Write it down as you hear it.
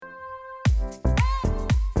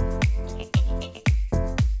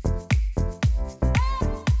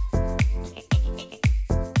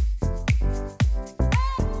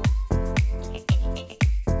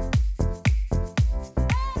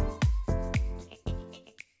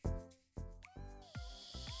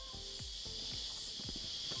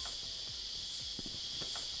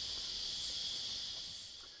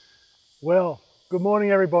Well, good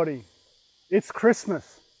morning everybody. It's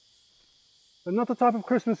Christmas, but not the type of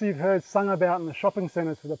Christmas you've heard sung about in the shopping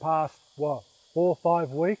centres for the past, 4 or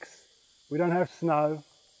 5 weeks. We don't have snow,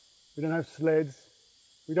 we don't have sleds,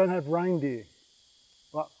 we don't have reindeer.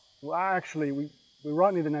 Well, actually, we're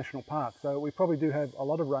right near the national park, so we probably do have a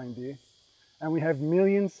lot of reindeer, and we have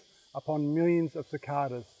millions upon millions of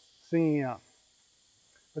cicadas singing out.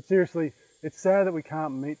 But seriously, it's sad that we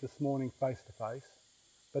can't meet this morning face to face,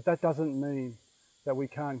 but that doesn't mean that we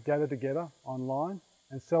can't gather together online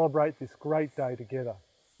and celebrate this great day together.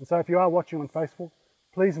 And so if you are watching on Facebook,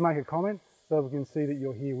 please make a comment so we can see that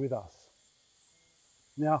you're here with us.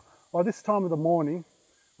 Now, by this time of the morning,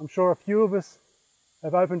 I'm sure a few of us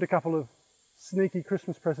have opened a couple of sneaky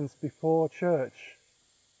Christmas presents before church.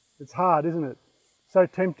 It's hard, isn't it? So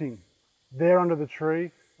tempting. There under the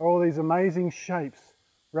tree are all these amazing shapes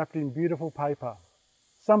wrapped in beautiful paper,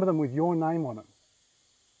 some of them with your name on it.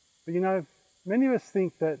 But you know, many of us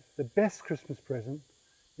think that the best Christmas present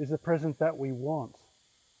is the present that we want.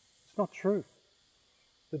 It's not true.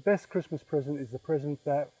 The best Christmas present is the present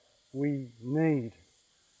that we need.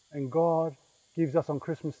 And God gives us on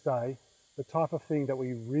Christmas Day the type of thing that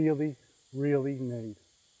we really, really need.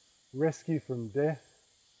 Rescue from death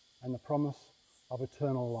and the promise of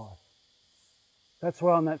eternal life. That's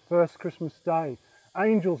why on that first Christmas day,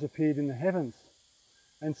 angels appeared in the heavens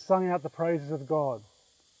and sung out the praises of God.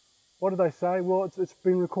 What do they say? Well, it's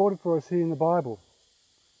been recorded for us here in the Bible.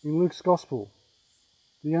 In Luke's Gospel,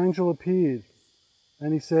 the angel appeared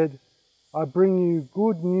and he said, "I bring you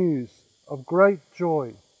good news of great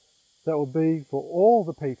joy that will be for all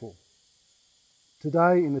the people.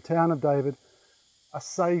 Today in the town of David, a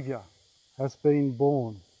Saviour has been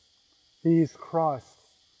born. He is Christ,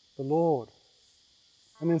 the Lord."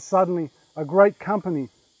 And then suddenly a great company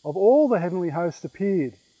of all the heavenly hosts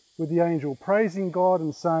appeared with the angel, praising God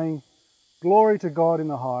and saying, "Glory to God in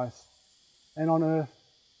the highest, and on earth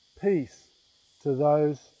peace to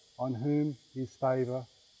those on whom his favour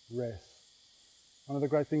rests." One of the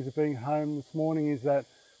great things of being home this morning is that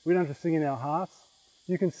we don't have to sing in our hearts.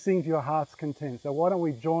 You can sing to your heart's content. So why don't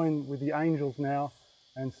we join with the angels now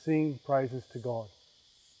and sing praises to God.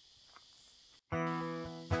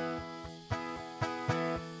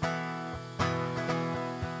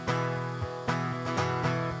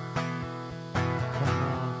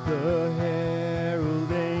 The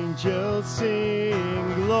herald angels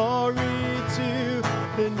sing glory to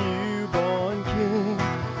the newborn King.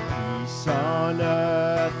 Peace on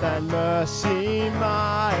earth and mercy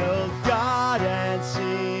mild, God and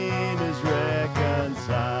sinners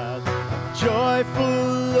reconciled.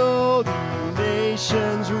 Joyful all the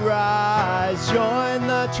nations rise, join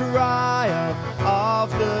the triumph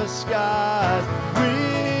of the skies.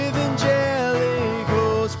 With angelic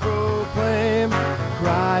hosts proclaim,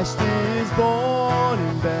 Christ is born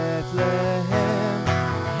in Bethlehem.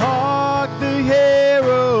 Hark, the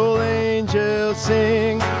herald angels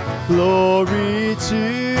sing, glory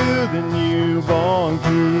to the newborn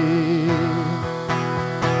King.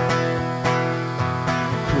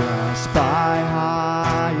 Christ by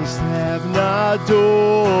highest heaven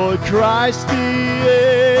adored, Christ the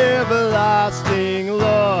everlasting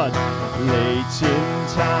Lord. Late in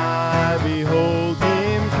time, behold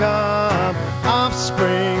him come,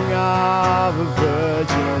 offspring of a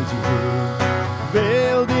virgin's womb.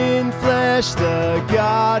 Veiled in flesh, the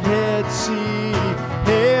Godhead see.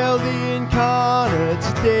 Hail the incarnate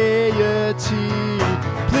deity.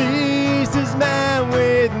 Pleased as man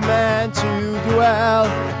with man to dwell.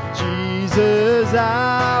 Jesus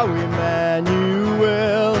our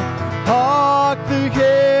Emmanuel. Hark, the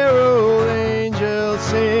herald angels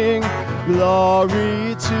sing,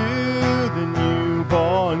 glory to the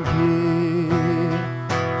newborn King.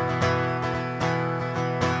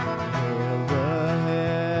 Hail the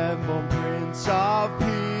heaven-born Prince of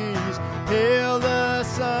Peace. Hail the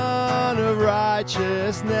Son of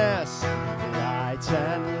Righteousness. Light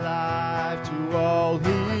and life to all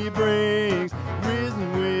he brings.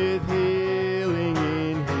 Risen with healing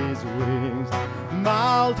in his wings.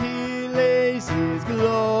 Mild he lays his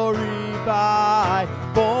glory by.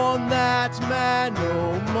 Born that man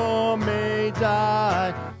no more may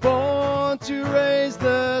die. Born to raise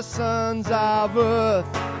the sons of earth.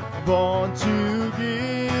 Born to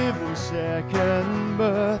give them second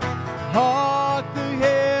birth. Hark, the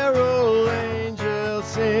herald angels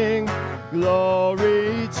sing,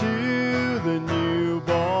 glory to the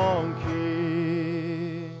newborn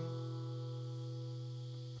King.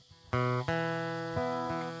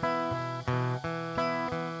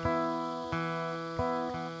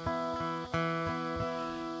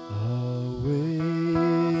 Away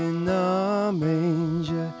in the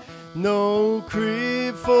manger, no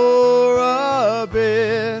crib for a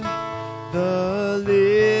bed. The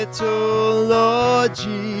little Lord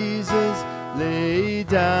Jesus laid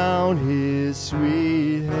down his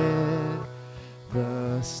sweet head.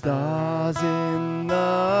 The stars in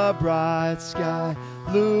the bright sky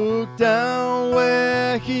looked down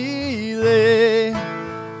where he lay.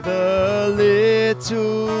 The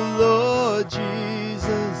little Lord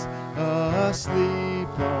Jesus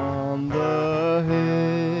asleep on the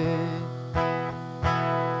hay.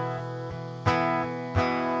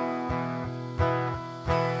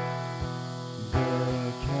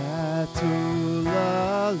 The cattle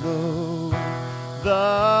are low,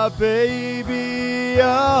 the baby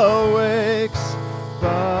awakes,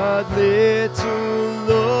 but little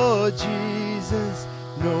Lord Jesus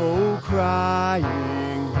no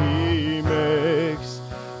crying he makes.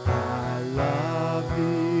 I love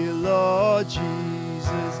thee, Lord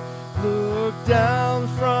Jesus, look down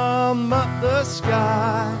from the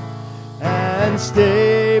sky and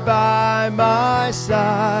stay by my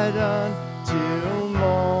side until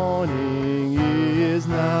morning is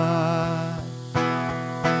nigh.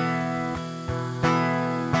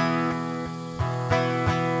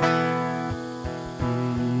 Be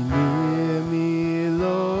near me,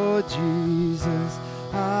 Lord Jesus,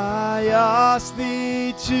 I ask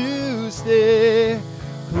thee to stay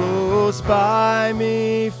close by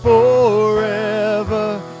me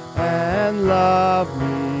forever and love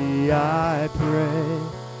me, I pray.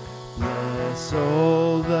 Bless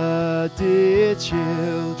all the dear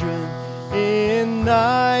children in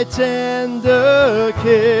thy tender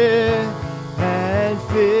care, and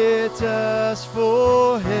fit us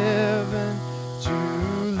for heaven to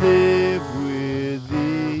live with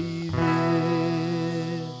thee there.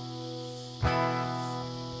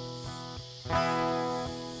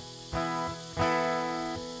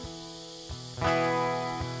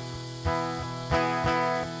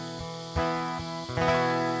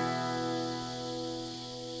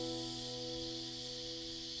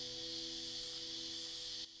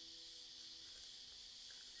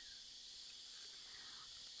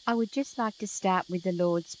 I would just like to start with the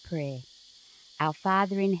Lord's Prayer. Our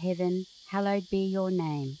Father in heaven, hallowed be your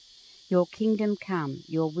name. Your kingdom come,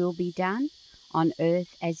 your will be done, on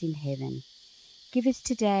earth as in heaven. Give us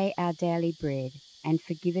today our daily bread, and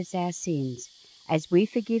forgive us our sins, as we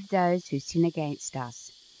forgive those who sin against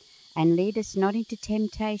us. And lead us not into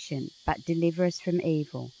temptation, but deliver us from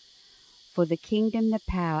evil. For the kingdom, the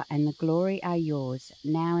power, and the glory are yours,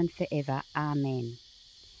 now and forever. Amen.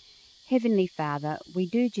 Heavenly Father, we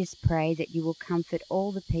do just pray that you will comfort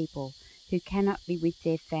all the people who cannot be with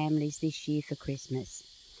their families this year for Christmas.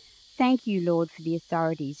 Thank you, Lord, for the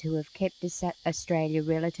authorities who have kept Australia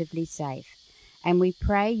relatively safe, and we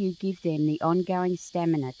pray you give them the ongoing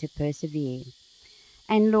stamina to persevere.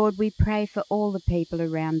 And Lord, we pray for all the people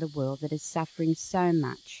around the world that are suffering so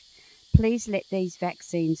much. Please let these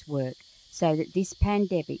vaccines work so that this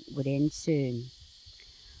pandemic would end soon.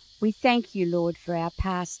 We thank you, Lord, for our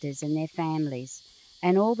pastors and their families,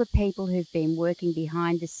 and all the people who've been working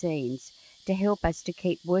behind the scenes to help us to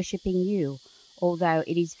keep worshipping you, although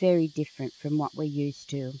it is very different from what we're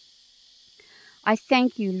used to. I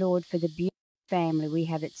thank you, Lord, for the beautiful family we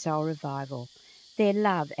have at Soul Revival, their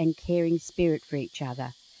love and caring spirit for each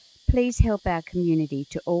other. Please help our community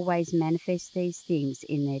to always manifest these things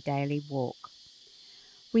in their daily walk.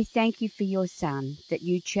 We thank you for your Son, that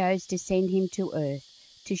you chose to send him to earth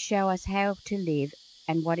to show us how to live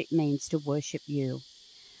and what it means to worship you.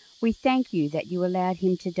 We thank you that you allowed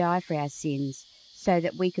him to die for our sins so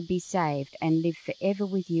that we could be saved and live forever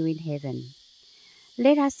with you in heaven.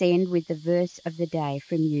 Let us end with the verse of the day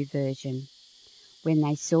from YouVersion. When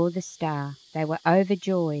they saw the star, they were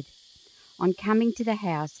overjoyed. On coming to the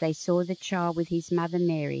house, they saw the child with his mother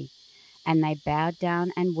Mary, and they bowed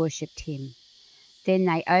down and worshipped him. Then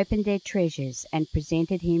they opened their treasures and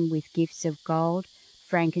presented him with gifts of gold,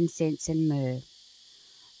 frankincense and myrrh.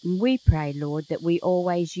 We pray, Lord, that we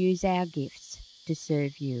always use our gifts to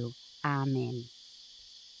serve you. Amen.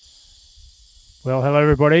 Well, hello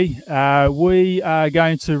everybody. We are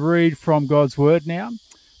going to read from God's Word now.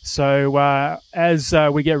 So as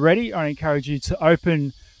we get ready, I encourage you to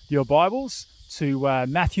open your Bibles to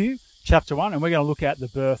Matthew chapter 1, and we're going to look at the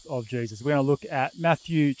birth of Jesus. We're going to look at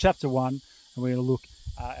Matthew chapter 1, and we're going to look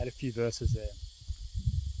at a few verses there.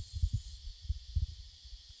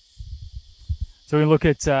 So we look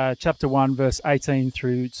at chapter 1, verse 18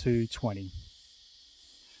 through to 20.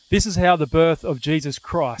 This is how the birth of Jesus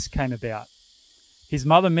Christ came about. His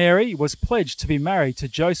mother Mary was pledged to be married to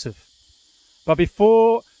Joseph, but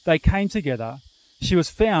before they came together, she was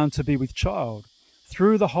found to be with child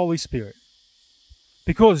through the Holy Spirit.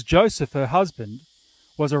 Because Joseph, her husband,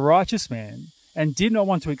 was a righteous man and did not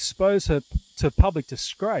want to expose her to public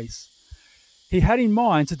disgrace, he had in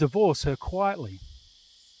mind to divorce her quietly.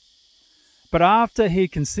 But after he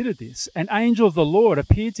had considered this, an angel of the Lord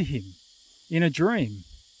appeared to him in a dream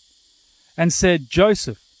and said,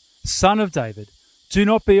 "Joseph, son of David, do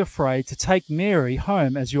not be afraid to take Mary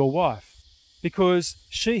home as your wife, because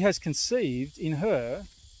she has conceived in her.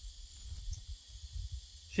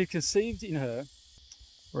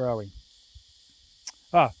 Where are we?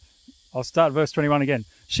 I'll start verse 21 again.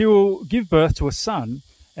 She will give birth to a son,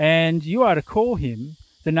 and you are to call him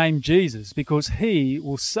the name Jesus, because he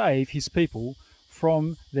will save his people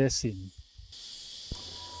from their sin."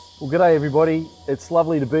 Well, g'day everybody. It's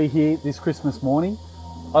lovely to be here this Christmas morning.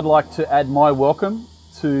 I'd like to add my welcome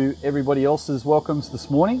to everybody else's welcomes this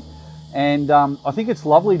morning. And I think it's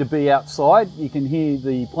lovely to be outside. You can hear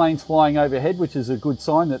the planes flying overhead, which is a good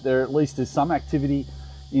sign that there at least is some activity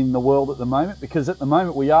in the world at the moment, because at the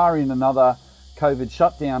moment we are in another COVID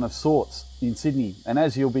shutdown of sorts in Sydney. And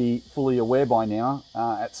as you'll be fully aware by now,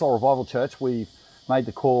 at Soul Revival Church, we've made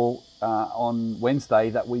the call on Wednesday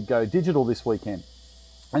that we'd go digital this weekend.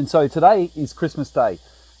 And so today is Christmas Day,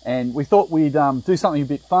 and we thought we'd do something a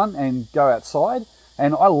bit fun and go outside.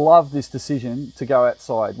 And I love this decision to go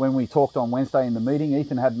outside. When we talked on Wednesday in the meeting,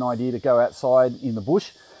 Ethan had an idea to go outside in the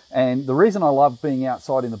bush. And the reason I love being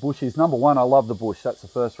outside in the bush is, number one, I love the bush. That's the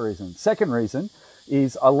first reason. Second reason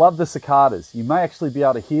is I love the cicadas. You may actually be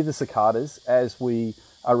able to hear the cicadas as we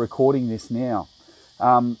are recording this now.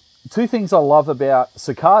 Two things I love about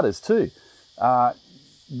cicadas too.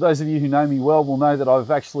 Those of you who know me well will know that I've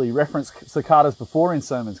actually referenced cicadas before in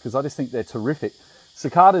sermons because I just think they're terrific.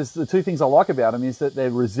 Cicadas, the two things I like about them is that they're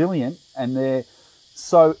resilient and they're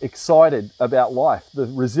so excited about life. The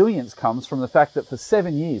resilience comes from the fact that for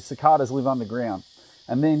 7 years, cicadas live underground,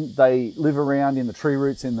 and then they live around in the tree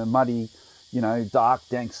roots in the muddy, dark,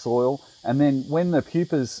 dank soil. And then when the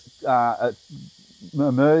pupas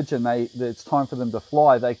emerge and it's time for them to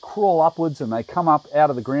fly, they crawl upwards and they come up out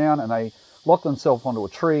of the ground and they lock themselves onto a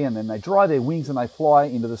tree, and then they dry their wings and they fly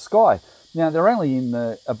into the sky. Now, they're only in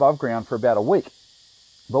the above ground for about a week.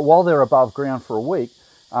 But while they're above ground for a week,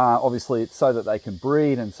 obviously it's so that they can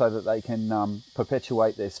breed and so that they can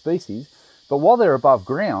perpetuate their species. But while they're above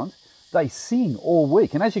ground, they sing all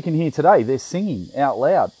week. And as you can hear today, they're singing out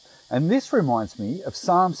loud. And this reminds me of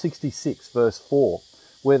Psalm 66, verse 4,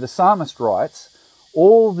 where the psalmist writes,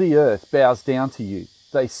 "All the earth bows down to you.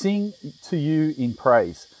 They sing to you in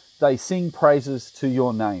praise. They sing praises to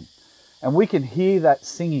your name." And we can hear that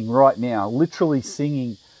singing right now, literally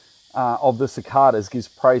singing of the cicadas gives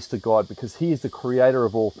praise to God because he is the creator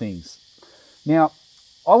of all things. Now,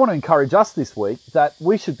 I want to encourage us this week that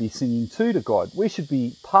we should be singing too to God. We should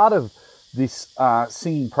be part of this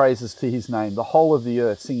singing praises to his name. The whole of the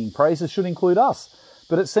earth singing praises should include us.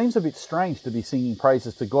 But it seems a bit strange to be singing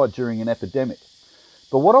praises to God during an epidemic.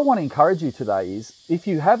 But what I want to encourage you today is, if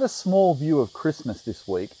you have a small view of Christmas this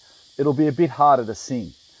week, it'll be a bit harder to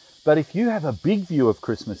sing. But if you have a big view of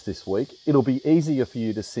Christmas this week, it'll be easier for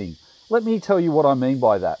you to sing. Let me tell you what I mean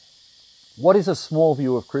by that. What is a small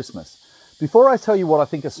view of Christmas? Before I tell you what I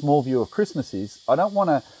think a small view of Christmas is, I don't want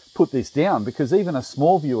to put this down because even a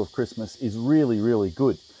small view of Christmas is really, really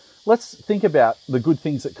good. Let's think about the good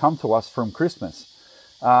things that come to us from Christmas.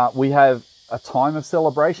 We have a time of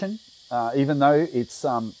celebration, even though it's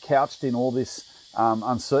couched in all this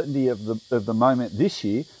uncertainty of the moment this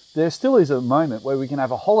year. There still is a moment where we can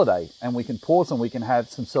have a holiday and we can pause and we can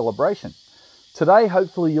have some celebration. Today,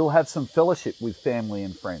 hopefully you'll have some fellowship with family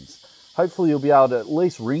and friends. Hopefully you'll be able to at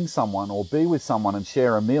least ring someone or be with someone and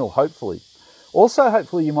share a meal, hopefully. Also,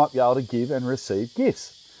 hopefully you might be able to give and receive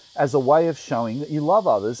gifts as a way of showing that you love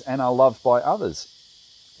others and are loved by others.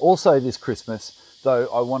 Also this Christmas, though,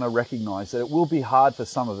 I want to recognise that it will be hard for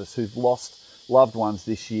some of us who've lost loved ones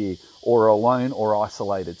this year or are alone or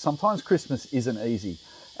isolated. Sometimes Christmas isn't easy.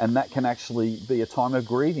 And that can actually be a time of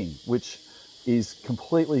grieving, which is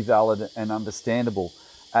completely valid and understandable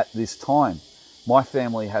at this time. My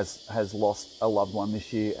family has lost a loved one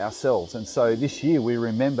this year ourselves, and so this year we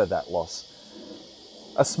remember that loss.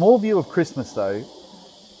 A small view of Christmas, though,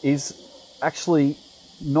 is actually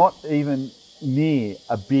not even near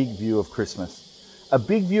a big view of Christmas. A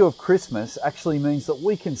big view of Christmas actually means that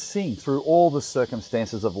we can sing through all the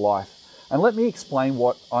circumstances of life. And let me explain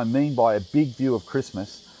what I mean by a big view of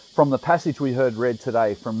Christmas from the passage we heard read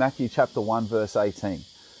today from Matthew chapter 1, verse 18.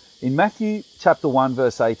 In Matthew chapter 1,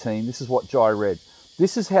 verse 18, this is what Jai read.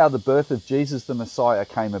 "This is how the birth of Jesus the Messiah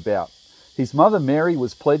came about. His mother Mary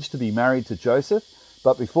was pledged to be married to Joseph,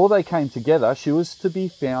 but before they came together, she was to be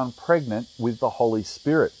found pregnant with the Holy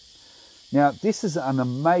Spirit. Now, this is an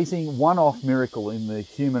amazing one-off miracle in the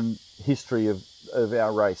human history of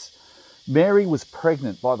our race. Mary was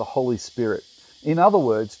pregnant by the Holy Spirit. In other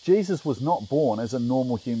words, Jesus was not born as a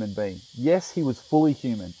normal human being. Yes, he was fully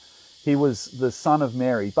human. He was the son of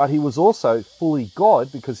Mary, but he was also fully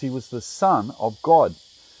God because he was the Son of God.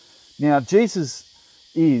 Now, Jesus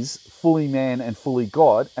is fully man and fully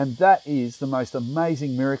God, and that is the most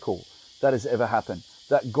amazing miracle that has ever happened.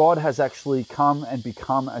 That God has actually come and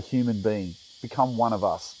become a human being, become one of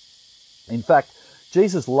us. In fact,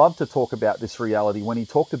 Jesus loved to talk about this reality when he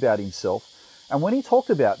talked about himself. And when he talked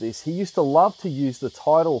about this, he used to love to use the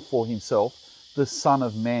title for himself, the Son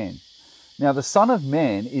of Man. Now, the Son of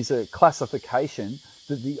Man is a classification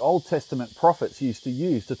that the Old Testament prophets used to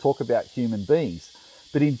use to talk about human beings.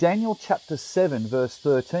 But in Daniel chapter 7, verse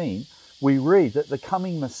 13, we read that the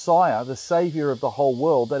coming Messiah, the Saviour of the whole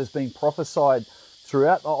world that has been prophesied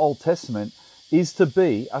throughout the Old Testament, is to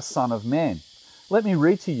be a Son of Man. Let me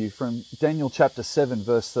read to you from Daniel chapter 7,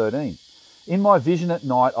 verse 13. In my vision at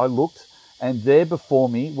night I looked, and there before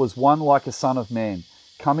me was one like a son of man,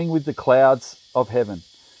 coming with the clouds of heaven.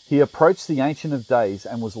 He approached the Ancient of Days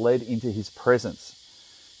and was led into his presence.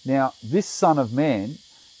 Now, this Son of Man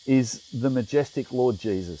is the majestic Lord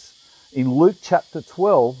Jesus. In Luke chapter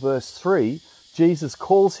 12, verse 3, Jesus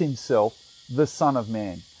calls himself the Son of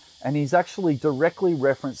Man. And he's actually directly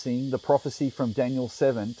referencing the prophecy from Daniel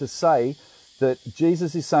 7 to say that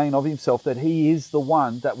Jesus is saying of himself that he is the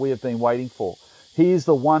one that we have been waiting for. He is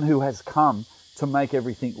the one who has come to make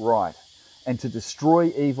everything right and to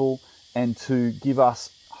destroy evil and to give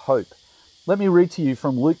us hope. Let me read to you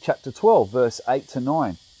from Luke chapter 12, verse 8 to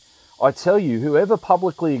 9. I tell you, whoever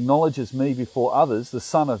publicly acknowledges me before others, the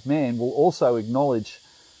Son of Man will also acknowledge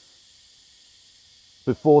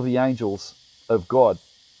before the angels of God.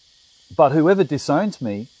 But whoever disowns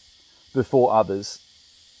me before others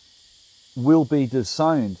will be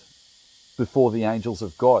disowned before the angels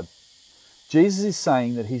of God. Jesus is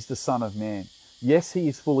saying that he's the Son of Man. Yes, he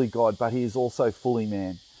is fully God, but he is also fully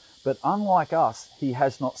man. But unlike us, he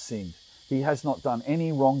has not sinned. He has not done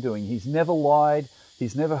any wrongdoing. He's never lied.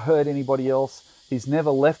 He's never hurt anybody else. He's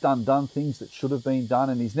never left undone things that should have been done,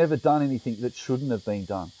 and he's never done anything that shouldn't have been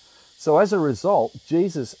done. So as a result,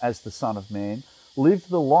 Jesus, as the Son of Man, lived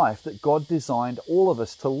the life that God designed all of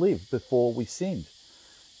us to live before we sinned.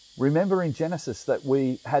 Remember in Genesis that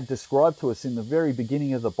we had described to us in the very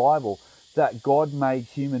beginning of the Bible that God made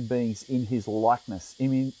human beings in his likeness.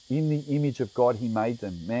 In the image of God he made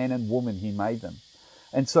them. Man and woman he made them.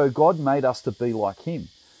 And so God made us to be like him.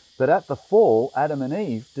 But at the fall, Adam and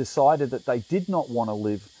Eve decided that they did not want to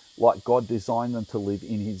live like God designed them to live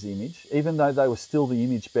in his image. Even though they were still the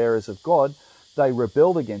image bearers of God, they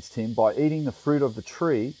rebelled against him by eating the fruit of the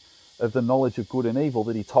tree of the knowledge of good and evil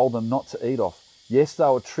that he told them not to eat of. Yes, they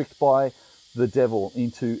were tricked by the devil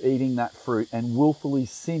into eating that fruit and willfully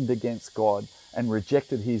sinned against God and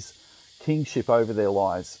rejected his kingship over their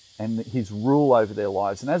lives and his rule over their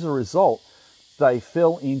lives. And as a result, they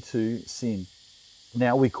fell into sin.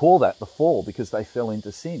 Now we call that the fall because they fell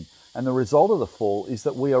into sin. And the result of the fall is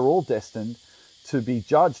that we are all destined to be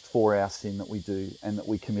judged for our sin that we do and that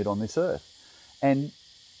we commit on this earth. And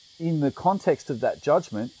in the context of that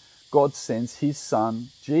judgment, God sends his Son,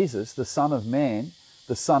 Jesus, the Son of Man,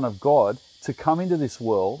 the Son of God, to come into this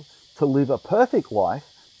world, to live a perfect life,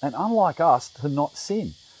 and unlike us, to not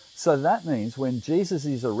sin. So that means when Jesus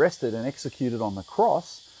is arrested and executed on the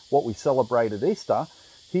cross, what we celebrate at Easter,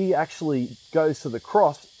 he actually goes to the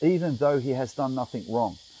cross even though he has done nothing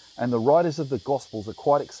wrong. And the writers of the Gospels are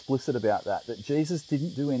quite explicit about that Jesus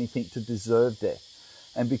didn't do anything to deserve death.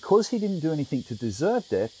 And because he didn't do anything to deserve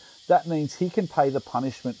death, that means he can pay the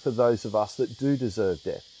punishment for those of us that do deserve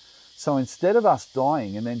death. So instead of us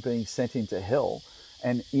dying and then being sent into hell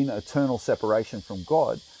and in eternal separation from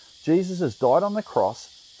God, Jesus has died on the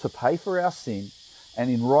cross to pay for our sin, and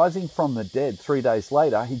in rising from the dead 3 days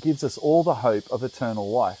later, he gives us all the hope of eternal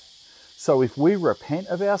life. So if we repent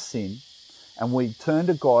of our sin and we turn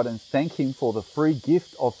to God and thank him for the free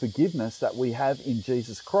gift of forgiveness that we have in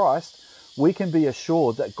Jesus Christ, we can be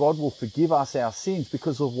assured that God will forgive us our sins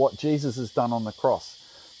because of what Jesus has done on the cross.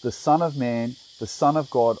 The Son of Man, the Son of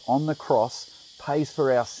God on the cross pays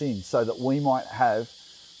for our sin so that we might have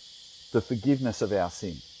the forgiveness of our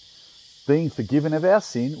sin. Being forgiven of our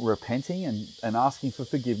sin, repenting and asking for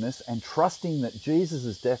forgiveness and trusting that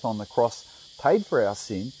Jesus' death on the cross paid for our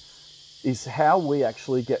sin is how we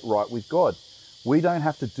actually get right with God. We don't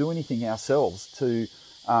have to do anything ourselves to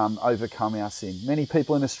overcome our sin. Many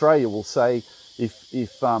people in Australia will say if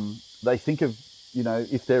they think of,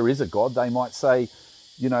 if there is a God, they might say,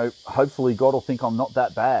 hopefully God will think I'm not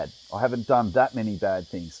that bad I haven't done that many bad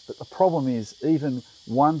things. But the problem is, even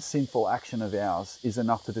one sinful action of ours is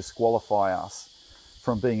enough to disqualify us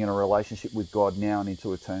from being in a relationship with God now and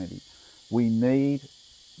into eternity. We need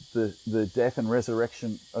the death and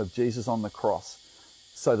resurrection of Jesus on the cross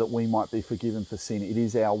so that we might be forgiven for sin. It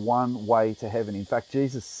is our one way to heaven. In fact,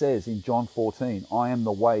 Jesus says in John 14, I am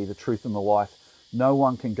the way, the truth, and the life. No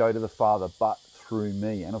one can go to the Father but through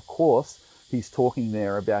me. And of course, he's talking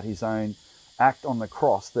there about his own act on the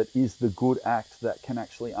cross that is the good act that can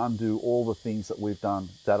actually undo all the things that we've done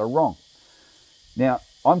that are wrong. Now,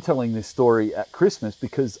 I'm telling this story at Christmas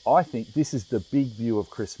because I think this is the big view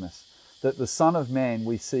of Christmas, that the Son of Man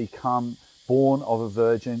we see come, born of a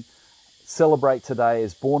virgin, celebrate today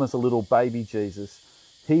as born as a little baby Jesus.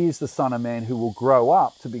 He is the Son of Man who will grow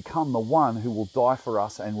up to become the one who will die for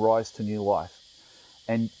us and rise to new life.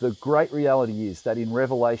 And the great reality is that in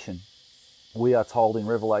Revelation, we are told in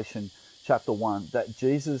Revelation chapter 1 that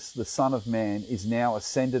Jesus, the Son of Man, is now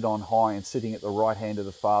ascended on high and sitting at the right hand of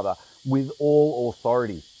the Father with all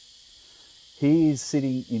authority. He is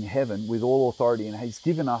sitting in heaven with all authority, and he's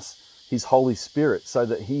given us his Holy Spirit so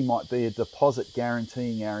that he might be a deposit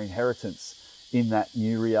guaranteeing our inheritance in that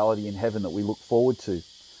new reality in heaven that we look forward to.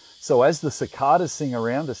 So as the cicadas sing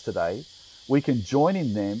around us today, we can join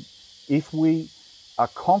in them if we are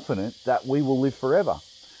confident that we will live forever.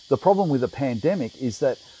 The problem with the pandemic is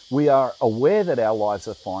that we are aware that our lives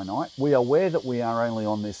are finite. We are aware that we are only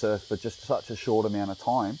on this earth for just such a short amount of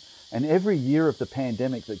time. And every year of the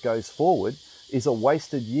pandemic that goes forward is a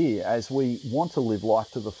wasted year as we want to live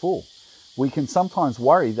life to the full. We can sometimes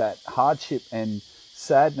worry that hardship and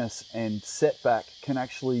sadness and setback can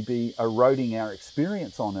actually be eroding our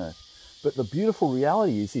experience on earth. But the beautiful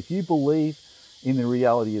reality is, if you believe in the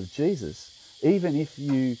reality of Jesus, even if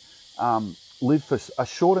you live for a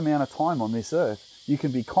short amount of time on this earth, you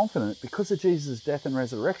can be confident because of Jesus' death and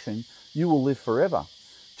resurrection, you will live forever.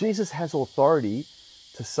 Jesus has authority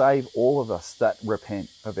to save all of us that repent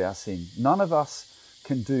of our sin. None of us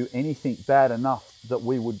can do anything bad enough that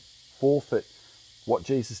we would forfeit what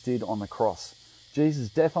Jesus did on the cross. Jesus'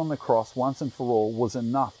 death on the cross once and for all was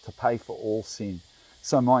enough to pay for all sin.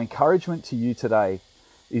 So my encouragement to you today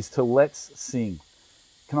is to let's sing.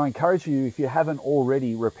 Can I encourage you, if you haven't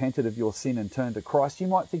already repented of your sin and turned to Christ, you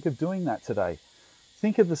might think of doing that today.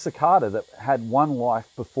 Think of the cicada that had one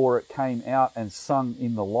life before it came out and sung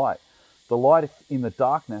in the light. The light in the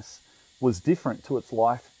darkness was different to its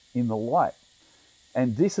life in the light.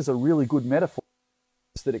 And this is a really good metaphor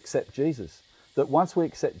that accept Jesus. That once we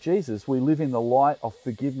accept Jesus, we live in the light of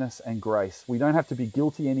forgiveness and grace. We don't have to be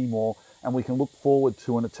guilty anymore, and we can look forward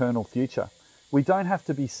to an eternal future. We don't have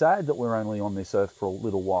to be sad that we're only on this earth for a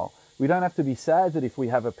little while. We don't have to be sad that if we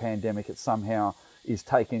have a pandemic, it somehow is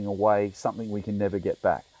taking away something we can never get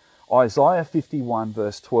back. Isaiah 51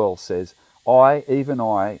 verse 12 says, I, even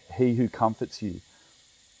I, he who comforts you.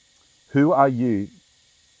 Who are you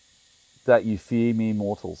that you fear mere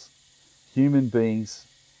mortals? Human beings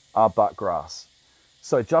are but grass.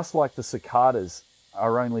 So just like the cicadas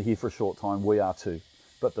are only here for a short time, we are too.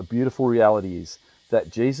 But the beautiful reality is that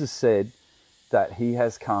Jesus said that he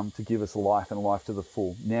has come to give us life and life to the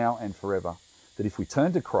full, now and forever. That if we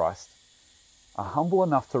turn to Christ, are humble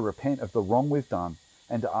enough to repent of the wrong we've done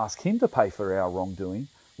and to ask him to pay for our wrongdoing,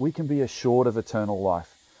 we can be assured of eternal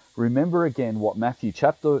life. Remember again what Matthew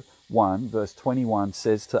chapter 1 verse 21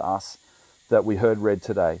 says to us that we heard read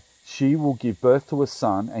today. She will give birth to a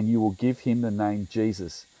son, and you will give him the name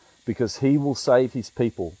Jesus, because he will save his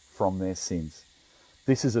people from their sins.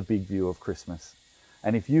 This is a big view of Christmas.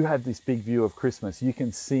 And if you have this big view of Christmas, you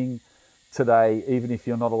can sing today, even if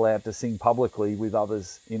you're not allowed to sing publicly with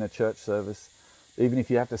others in a church service, even if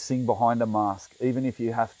you have to sing behind a mask, even if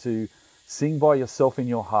you have to sing by yourself in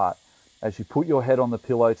your heart. As you put your head on the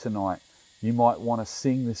pillow tonight, you might want to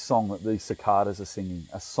sing this song that these cicadas are singing,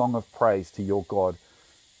 a song of praise to your God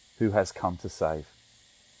who has come to save.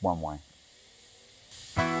 One way.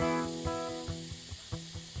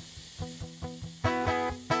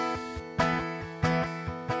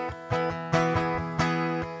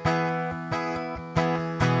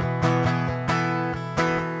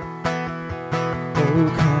 Oh,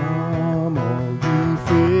 come, all ye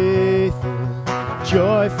faithful,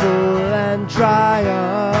 joyful and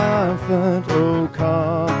triumphant. Oh,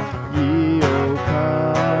 come ye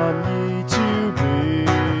to Bethlehem.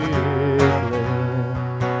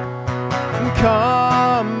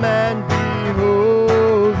 Come and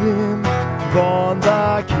behold him, born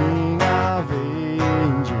the King of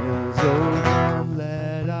angels. Oh, come,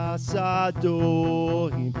 let us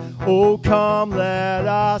adore him. Oh, come, let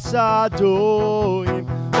us adore him.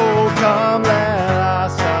 Oh, come, let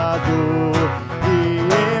us adore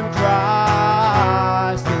him.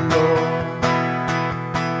 Christ the Lord.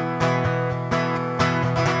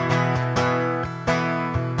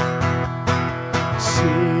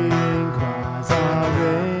 Sing choirs of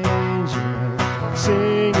angels,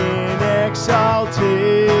 sing in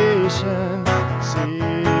exaltation,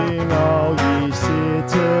 sing all ye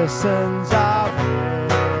citizens of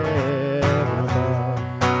heaven.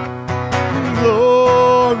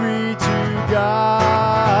 Glory to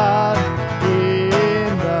God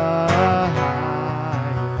in the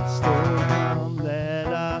highest. Oh, come,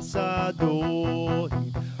 let us adore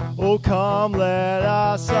Him. Oh, come, let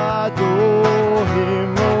us adore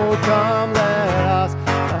Him. Oh, come, let us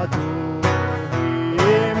adore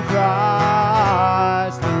Him,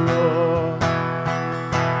 Christ the Lord.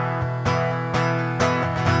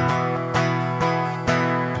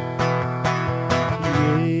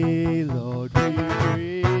 Yea, Lord, we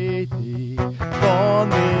greet Thee on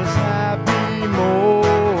this happy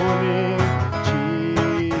morning.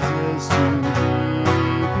 Jesus, to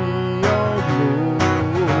Thee be all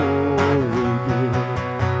glory given.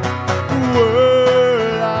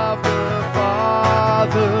 Word of the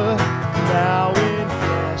Father, now in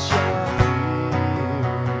flesh appearing.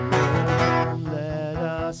 Let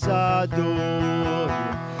us adore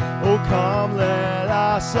Him. Oh, come, let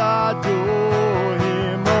us adore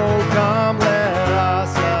Him. Oh, come, let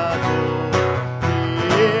us adore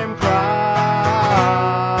Him,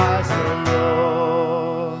 Christ the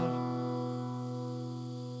Lord.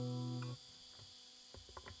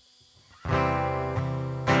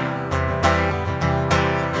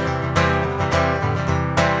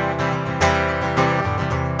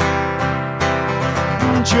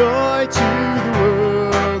 Joy to the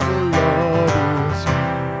world, the Lord is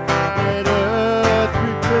here. Let earth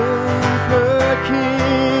reprove her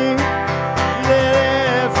King. Let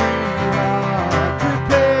every heart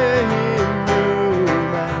prepare Him new.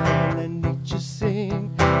 And nature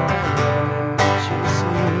sing, and nature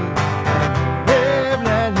sing, and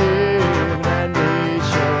heaven and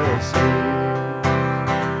nature sing.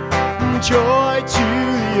 Joy to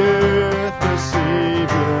the earth, the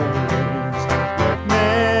Savior reigns. Let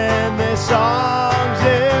men their songs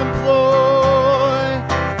employ,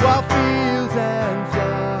 while fields and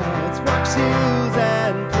floods, rocks, hills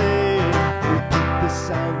and plain repeat the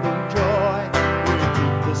sounding joy,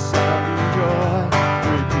 repeat the sounding joy,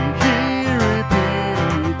 repeat,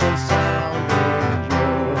 repeat the sounding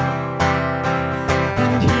joy.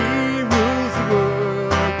 And He rules the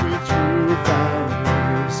world with truth and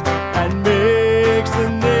grace, and makes the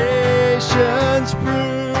nations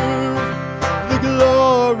prove the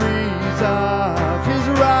glories of His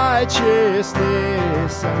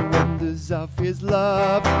righteousness, and wonders of His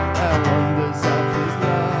love, and wonders of His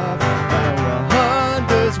love, and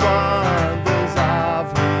wonders, wonders of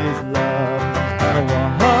His love, and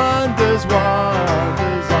wonders,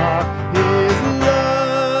 wonders of His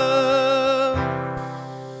love.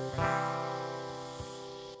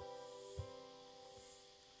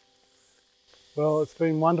 Well, it's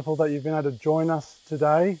been wonderful that you've been able to join us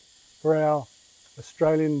today for our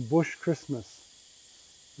Australian Bush Christmas.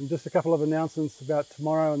 And just a couple of announcements about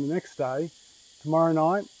tomorrow and the next day. Tomorrow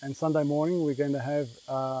night and Sunday morning we're going to have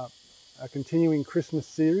a continuing Christmas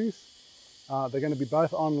series. They're going to be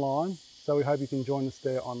both online, so we hope you can join us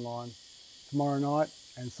there online tomorrow night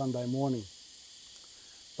and Sunday morning.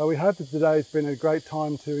 But we hope that today's been a great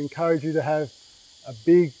time to encourage you to have a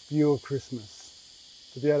big view of Christmas,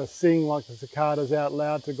 to be able to sing like the cicadas out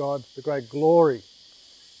loud to God the great glory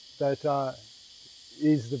that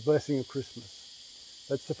is the blessing of Christmas.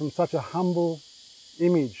 That's from such a humble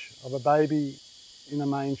image of a baby in a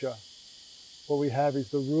manger. What we have is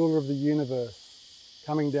the ruler of the universe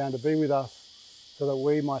coming down to be with us so that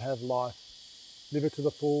we might have life, live it to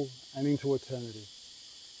the full and into eternity.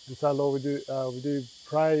 And so, Lord, we do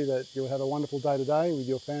pray that you'll have a wonderful day today with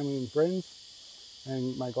your family and friends,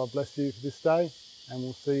 and may God bless you for this day, and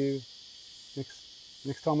we'll see you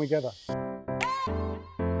next time we gather.